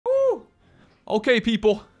Okay,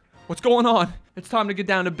 people, what's going on? It's time to get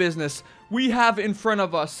down to business. We have in front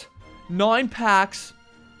of us 9 packs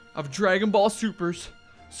of Dragon Ball Super's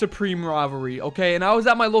Supreme Rivalry, okay? And I was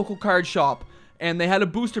at my local card shop, and they had a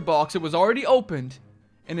booster box. It was already opened,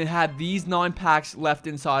 and it had these 9 packs left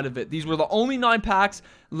inside of it. These were the only 9 packs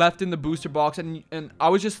left in the booster box, and I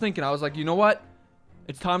was just thinking, I was like, you know what?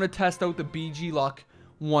 It's time to test out the BG luck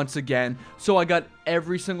once again. So I got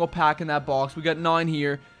every single pack in that box. We got 9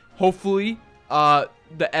 here. Hopefully,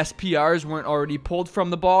 the SPRs weren't already pulled from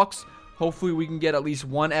the box. Hopefully, we can get at least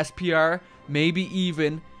 1 SPR. Maybe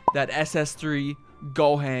even that SS3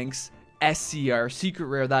 Gohanks SCR secret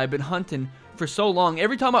rare that I've been hunting for so long.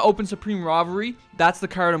 Every time I open Supreme Rivalry, that's the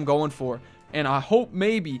card I'm going for. And I hope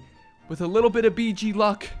maybe with a little bit of BG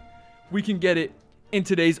luck, we can get it in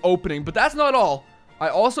today's opening. But that's not all. I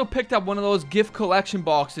also picked up one of those gift collection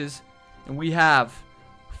boxes, and we have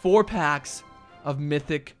 4 packs of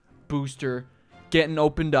Mythic Booster getting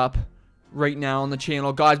opened up right now on the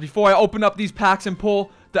channel. Guys, before I open up these packs and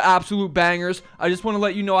pull the absolute bangers, I just want to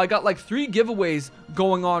let you know I got like 3 giveaways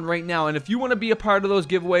going on right now. And if you want to be a part of those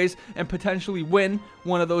giveaways and potentially win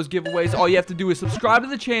one of those giveaways, all you have to do is subscribe to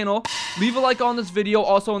the channel, leave a like on this video,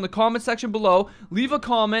 also in the comment section below, leave a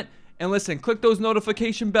comment, and listen, click those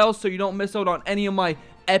notification bells so you don't miss out on any of my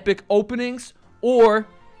epic openings or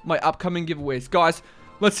my upcoming giveaways. Guys,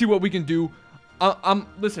 let's see what we can do.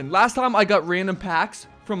 Listen, last time I got random packs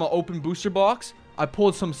from an open booster box, I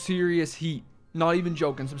pulled some serious heat. Not even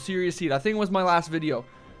joking, some serious heat. I think it was my last video,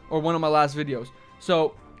 or one of my last videos.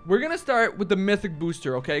 So, we're going to start with the Mythic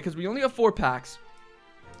Booster, okay? Because we only have 4 packs.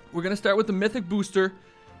 We're going to start with the Mythic Booster,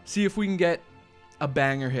 see if we can get a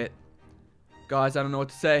banger hit. Guys, I don't know what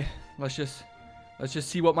to say. Let's just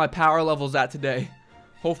see what my power level's at today.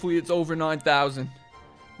 Hopefully it's over 9,000.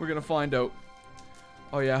 We're going to find out.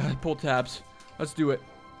 Oh yeah, I pulled tabs. Let's do it.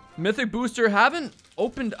 Mythic Booster, haven't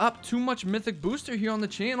opened up too much Mythic Booster here on the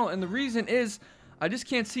channel, and the reason is I just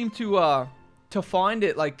can't seem to find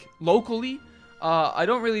it like locally. I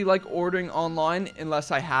don't really like ordering online unless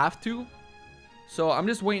I have to. So I'm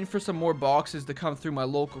just waiting for some more boxes to come through my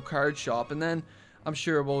local card shop, and then I'm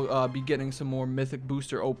sure we'll be getting some more Mythic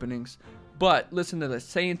Booster openings. But listen to this.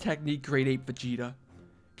 Saiyan Technique Grade 8 Vegeta.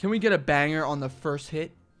 Can we get a banger on the first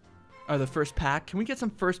hit? Or the first pack? Can we get some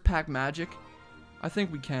first pack magic? I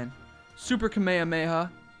think we can. Super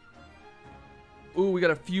Kamehameha. Ooh, we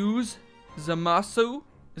got a Fuse. Zamasu.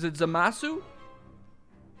 Is it Zamasu?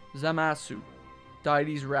 Zamasu.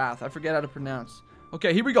 Deity's Wrath. I forget how to pronounce.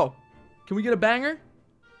 Okay, here we go. Can we get a banger?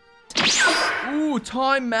 Ooh,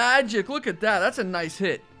 Time Magic. Look at that. That's a nice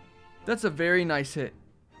hit. That's a very nice hit.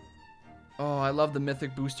 Oh, I love the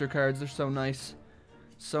Mythic Booster cards. They're so nice.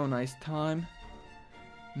 So nice. Time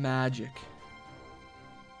Magic.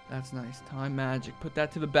 That's nice. Time Magic. Put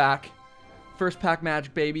that to the back. First pack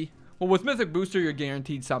magic, baby. Well, with Mythic Booster, you're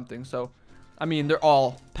guaranteed something. So, I mean, they're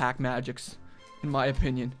all pack magics, in my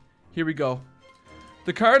opinion. Here we go.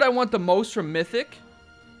 The card I want the most from Mythic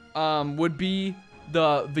would be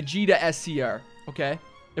the Vegeta SCR. Okay?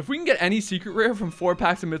 If we can get any secret rare from 4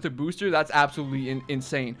 packs of Mythic Booster, that's absolutely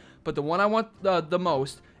insane. But the one I want the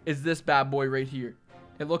most is this bad boy right here.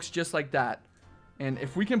 It looks just like that. And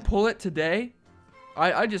if we can pull it today,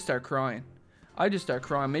 I just start crying. I just start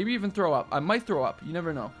crying. Maybe even throw up. I might throw up. You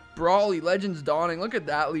never know. Brawly, Legends Dawning. Look at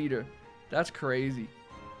that leader. That's crazy.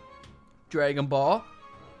 Dragon Ball.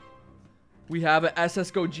 We have an SS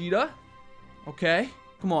Gogeta. Okay.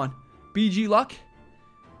 Come on. BG Luck.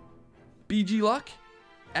 BG Luck.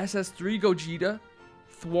 SS3 Gogeta.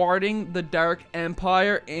 Thwarting the Dark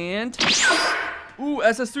Empire. And... ooh,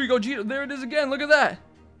 SS3 Gogeta. There it is again. Look at that.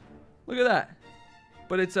 Look at that.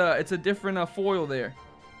 But it's a different foil there.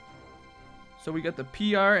 So we got the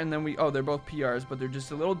PR and then oh, they're both PRs, but they're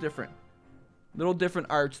just a little different. Little different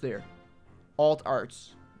arts there. Alt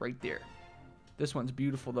arts right there. This one's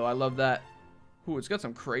beautiful though. I love that. Ooh, it's got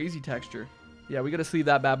some crazy texture. Yeah, we got to sleeve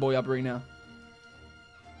that bad boy up right now.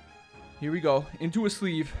 Here we go. Into a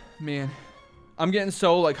sleeve. Man, I'm getting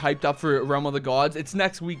so like hyped up for Realm of the Gods. It's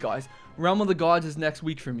next week, guys. Realm of the Gods is next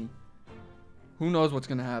week for me. Who knows what's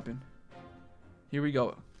going to happen. Here we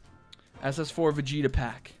go. SS4 Vegeta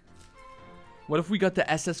pack. What if we got the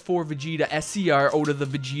SS4 Vegeta SCR out of the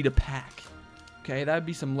Vegeta pack? Okay, that'd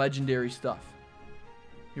be some legendary stuff.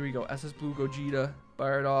 Here we go. SS Blue Gogeta,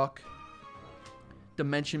 Bardock,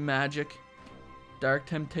 Dimension Magic, Dark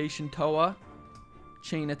Temptation Toa,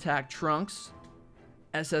 Chain Attack Trunks,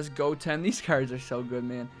 SS Goten. These cards are so good,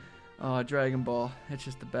 man. Oh, Dragon Ball. It's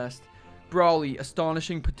just the best. Brawly,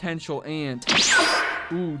 Astonishing Potential, and...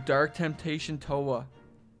 ooh, Dark Temptation Toa.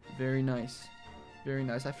 Very nice. Very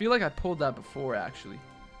nice. I feel like I pulled that before, actually.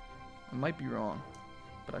 I might be wrong,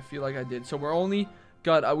 but I feel like I did. So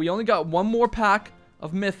we only got one more pack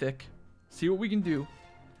of Mythic. See what we can do.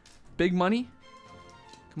 Big money.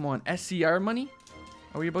 Come on, SCR money.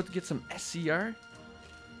 Are we about to get some SCR?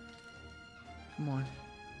 Come on.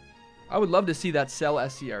 I would love to see that sell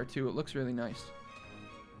SCR too. It looks really nice.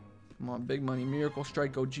 Come on, big money. Miracle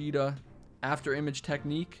Strike Gogeta. After Image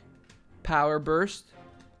Technique. Power Burst.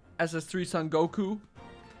 SS3 Son Goku.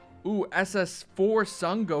 Ooh, SS4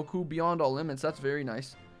 Son Goku Beyond All Limits. That's very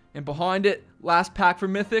nice. And behind it, last pack for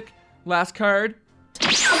Mythic. Last card.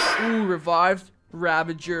 Ooh, Revived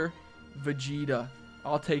Ravager Vegeta.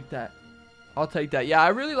 I'll take that. I'll take that. Yeah, I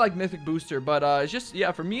really like Mythic Booster, but it's just,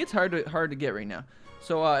 yeah, for me it's hard to get right now.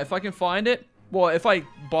 So if I can find it, well, if I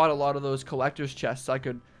bought a lot of those collector's chests, I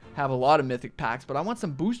could have a lot of Mythic packs, but I want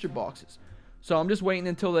some booster boxes. So I'm just waiting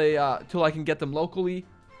until till I can get them locally,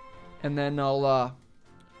 and then I'll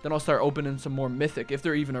start opening some more Mythic if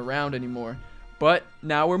they're even around anymore. But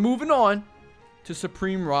now we're moving on to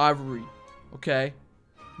Supreme Rivalry. Okay,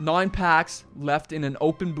 9 packs left in an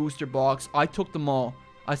open booster box. I took them all.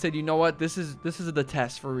 I said, you know what? This is the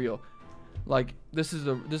test for real. Like this is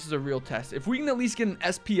a real test. If we can at least get an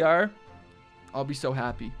SPR, I'll be so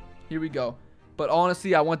happy. Here we go. But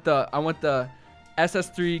honestly, I want the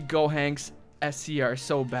SS3 Gohanks SCR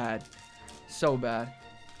so bad. So bad.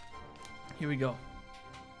 Here we go.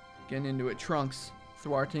 Getting into it. Trunks.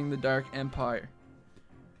 Thwarting the Dark Empire.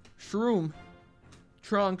 Shroom.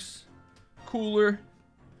 Trunks. Cooler.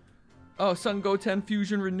 Oh, Son Goten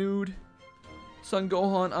Fusion Renewed. Son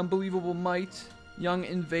Gohan Unbelievable Might. Young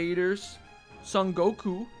Invaders. Son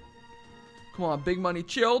Goku. Come on, big money.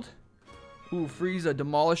 Chilled. Ooh, Frieza,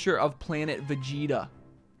 Demolisher of Planet Vegeta.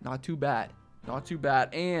 Not too bad. Not too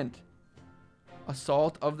bad. And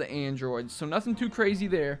Assault of the Androids. So nothing too crazy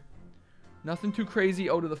there. Nothing too crazy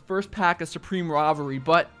out of the first pack of Supreme Rivalry.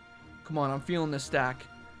 But, come on, I'm feeling this stack.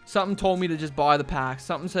 Something told me to just buy the packs.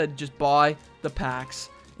 Something said just buy the packs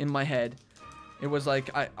in my head. It was like,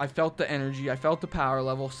 I felt the energy. I felt the power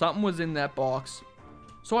level. Something was in that box.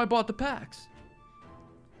 So I bought the packs.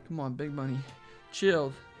 Come on, big money.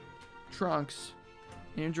 Chilled. Trunks.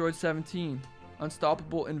 Android 17.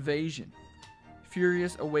 Unstoppable Invasion.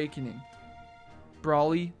 Furious Awakening.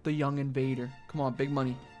 Brawly the Young Invader. Come on, big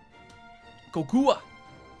money. Kokua.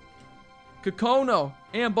 Kakono.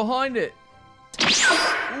 And behind it.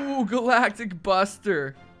 Ooh, Galactic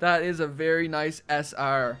Buster. That is a very nice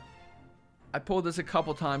SR. I pulled this a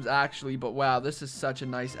couple times actually, but wow, this is such a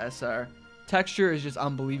nice SR. Texture is just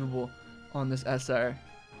unbelievable on this SR.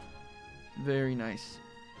 Very nice.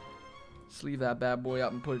 Sleeve that bad boy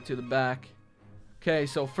up and put it to the back. Okay,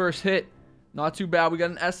 so first hit. Not too bad. We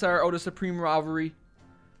got an SR out of Supreme Rivalry.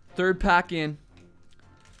 Third pack in.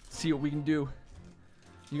 Let's see what we can do.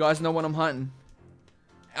 You guys know what I'm hunting.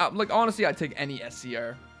 Like, honestly, I'd take any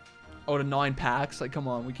SCR out of 9 packs. Like, come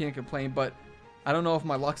on. We can't complain. But I don't know if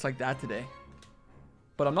my luck's like that today.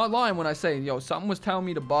 But I'm not lying when I say, yo, something was telling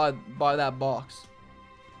me to buy that box.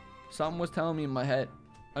 Something was telling me in my head.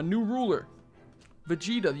 A new ruler.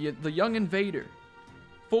 Vegeta, the Young Invader.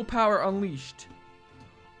 Full Power Unleashed.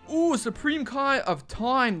 Ooh, Supreme Kai of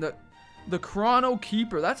Time. The Chrono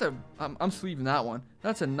Keeper. That's a... I'm sleeving that one.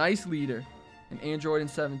 That's a nice leader. An Android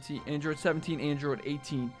 17, Android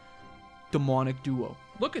 18. Demonic Duo.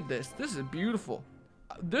 Look at this. This is beautiful.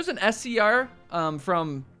 There's an SCR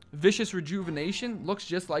from Vicious Rejuvenation. Looks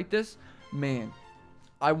just like this. Man,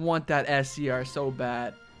 I want that SCR so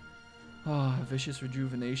bad. Oh, Vicious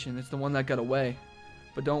Rejuvenation. It's the one that got away.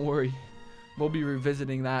 But don't worry. We'll be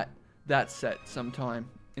revisiting that set sometime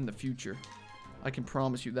in the future. I can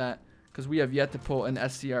promise you that. Because we have yet to pull an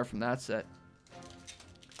SCR from that set.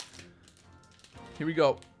 Here we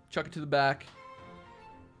go. Chuck it to the back.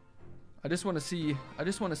 I just want to see at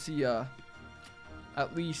least one SPR.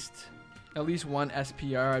 I'd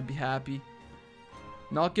be happy.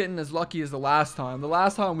 Not getting as lucky as the last time. The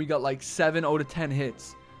last time we got like 7 out of 10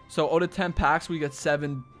 hits. So out of 10 packs we got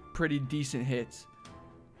 7 pretty decent hits.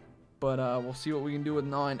 But we'll see what we can do with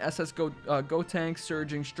 9. SS Gotenks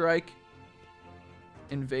Surging Strike.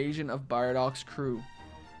 Invasion of Bardock's Crew.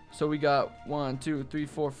 So we got 1, 2, 3,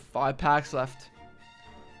 4, 5 packs left.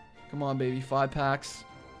 Come on, baby. 5 packs.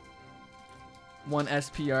 1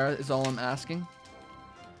 SPR is all I'm asking.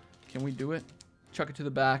 Can we do it? Chuck it to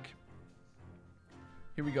the back.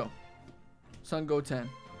 Here we go. Son Goten.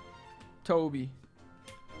 Toby.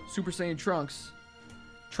 Super Saiyan Trunks.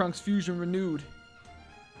 Trunks Fusion Renewed.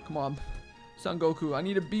 Come on. Son Goku. I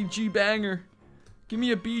need a BG banger. Give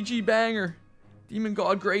me a BG banger. Demon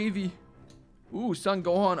God Gravy. Ooh, Son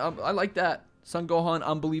Gohan. I like that. Son Gohan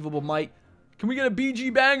Unbelievable Might. Can we get a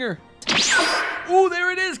BG banger? Ooh,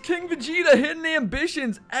 there it is. King Vegeta, Hidden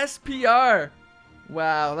Ambitions, SPR.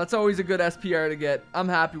 Wow, that's always a good SPR to get. I'm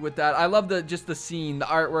happy with that. I love just the scene. The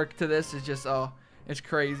artwork to this is just, oh, it's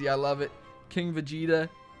crazy. I love it. King Vegeta,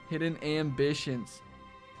 Hidden Ambitions.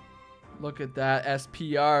 Look at that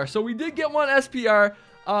SPR. So we did get one SPR.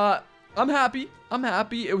 I'm happy. I'm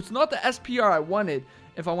happy. It was not the SPR I wanted,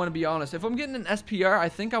 if I want to be honest. If I'm getting an SPR, I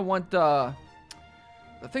think I want I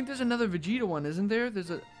think there's another Vegeta one, isn't there?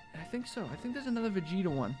 I think so. I think there's another Vegeta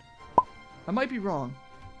one. I might be wrong,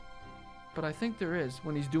 but I think there is,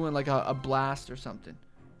 when he's doing like a blast or something.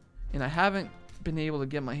 And I haven't been able to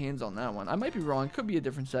get my hands on that one. I might be wrong. It could be a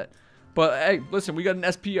different set. But hey, listen, we got an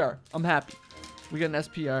SPR. I'm happy. We got an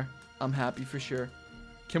SPR. I'm happy for sure.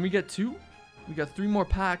 Can we get 2? We got 3 more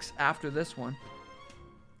packs after this one.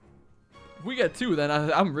 If we get 2, then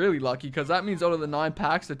I'm really lucky, because that means out of the 9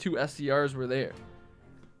 packs, the 2 SCRs were there.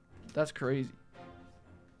 That's crazy.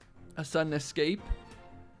 A Sudden Escape,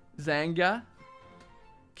 Zanga,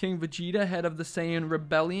 King Vegeta, Head of the Saiyan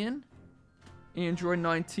Rebellion, Android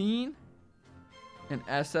 19, and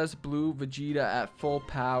SS Blue Vegeta at full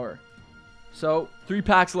power. So 3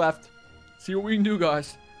 packs left. See what we can do,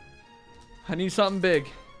 guys. I need something big.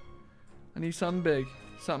 I need something big,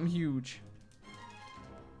 something huge,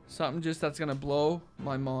 something just that's gonna blow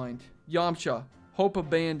my mind. Yamcha, Hope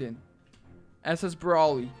Abandoned, SS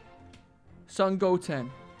Broly, Son Goten.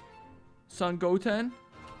 Son Goten?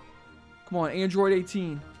 Come on, Android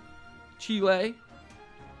 18. Chile.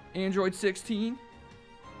 Android 16.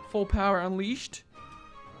 Full Power Unleashed.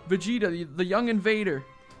 Vegeta, the Young Invader.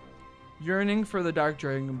 Yearning for the Dark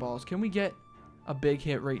Dragon Balls. Can we get a big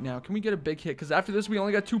hit right now? Can we get a big hit? Because after this, we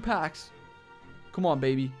only got 2 packs. Come on,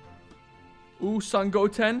 baby. Ooh, Son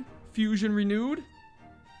Goten. Fusion Renewed.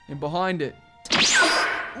 And behind it.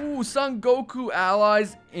 Ooh, Son Goku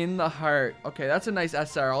Allies in the Heart. Okay, that's a nice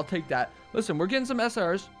SR. I'll take that. Listen, we're getting some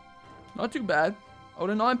SRs. Not too bad. Out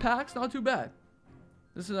of 9 packs, not too bad.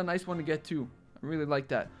 This is a nice one to get too. I really like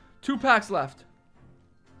that. 2 packs left.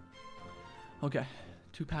 Okay,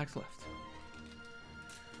 2 packs left.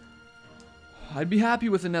 I'd be happy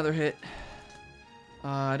with another hit.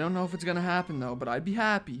 I don't know if it's gonna happen though, but I'd be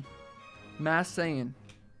happy. Mass Saiyan,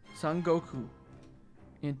 Son Goku,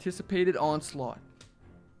 Anticipated Onslaught,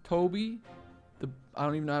 Toby, I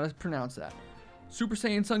don't even know how to pronounce that. Super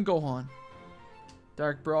Saiyan Son Gohan,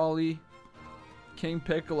 Dark Broly, King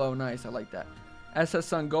Piccolo, nice, I like that. SS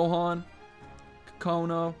Son Gohan,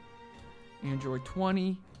 Kokono, Android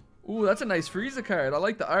 20. Ooh, that's a nice Frieza card. I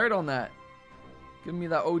like the art on that. Give me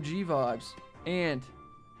that OG vibes. And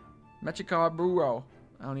Mechikaburo.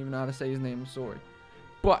 I don't even know how to say his name, I'm sorry.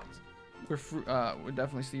 But we're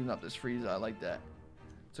definitely sleeving up this Frieza. I like that.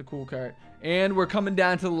 It's a cool card. And we're coming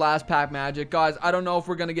down to the last pack magic. Guys, I don't know if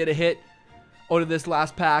we're going to get a hit out of this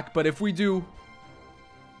last pack. But if we do,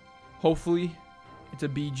 hopefully it's a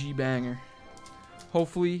BG banger.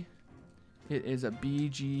 Hopefully it is a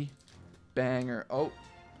BG banger. Oh,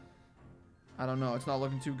 I don't know. It's not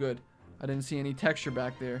looking too good. I didn't see any texture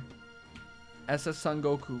back there. SS Son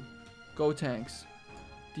Goku, Gotenks,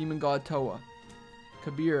 Demon God Toa,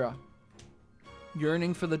 Kabira,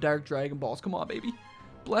 Yearning for the Dark Dragon Balls. Come on, baby.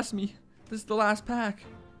 Bless me. This is the last pack.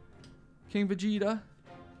 King Vegeta,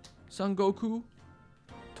 Son Goku,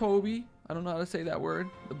 Toby. I don't know how to say that word.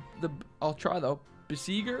 I'll try though.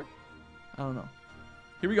 Besieger? I don't know.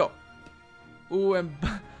 Here we go. Ooh, and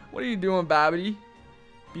what are you doing, Babidi?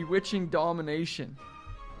 Bewitching Domination.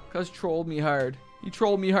 Cuz trolled me hard. He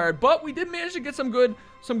trolled me hard, but we did manage to get some good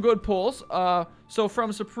pulls. So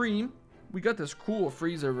from Supreme, we got this cool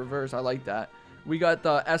Frieza reverse. I like that. We got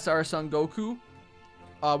the SR Son Goku.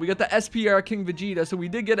 We got the SPR King Vegeta. So we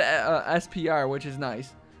did get a SPR, which is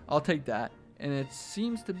nice. I'll take that. And it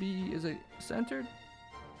seems to be, is it centered?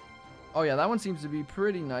 Oh yeah, that one seems to be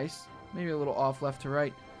pretty nice. Maybe a little off left to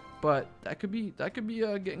right, but that could be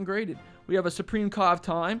getting graded. We have a Supreme Ka of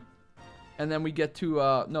Time, and then we get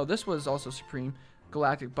to no, this was also Supreme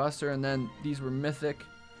Galactic Buster, and then these were Mythic.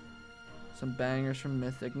 Some bangers from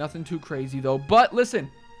Mythic. Nothing too crazy though. But listen,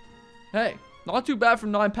 hey, not too bad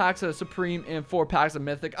from 9 packs of Supreme and 4 packs of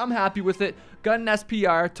Mythic. I'm happy with it. Got an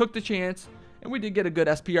SPR, took the chance, and we did get a good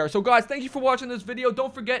SPR. So guys, thank you for watching this video.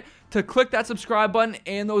 Don't forget to click that subscribe button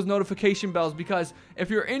and those notification bells, because if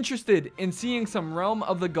you're interested in seeing some Realm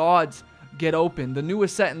of the Gods get open, the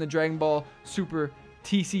newest set in the Dragon Ball Super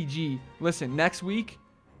TCG. Listen, next week,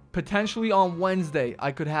 potentially on Wednesday,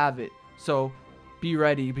 I could have it. So be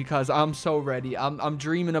ready, because I'm so ready. I'm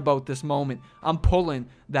dreaming about this moment. I'm pulling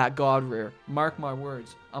that God Rare. Mark my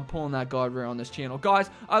words. I'm pulling that God Rare on this channel.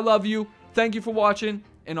 Guys, I love you. Thank you for watching,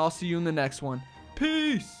 and I'll see you in the next one.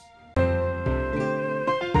 Peace.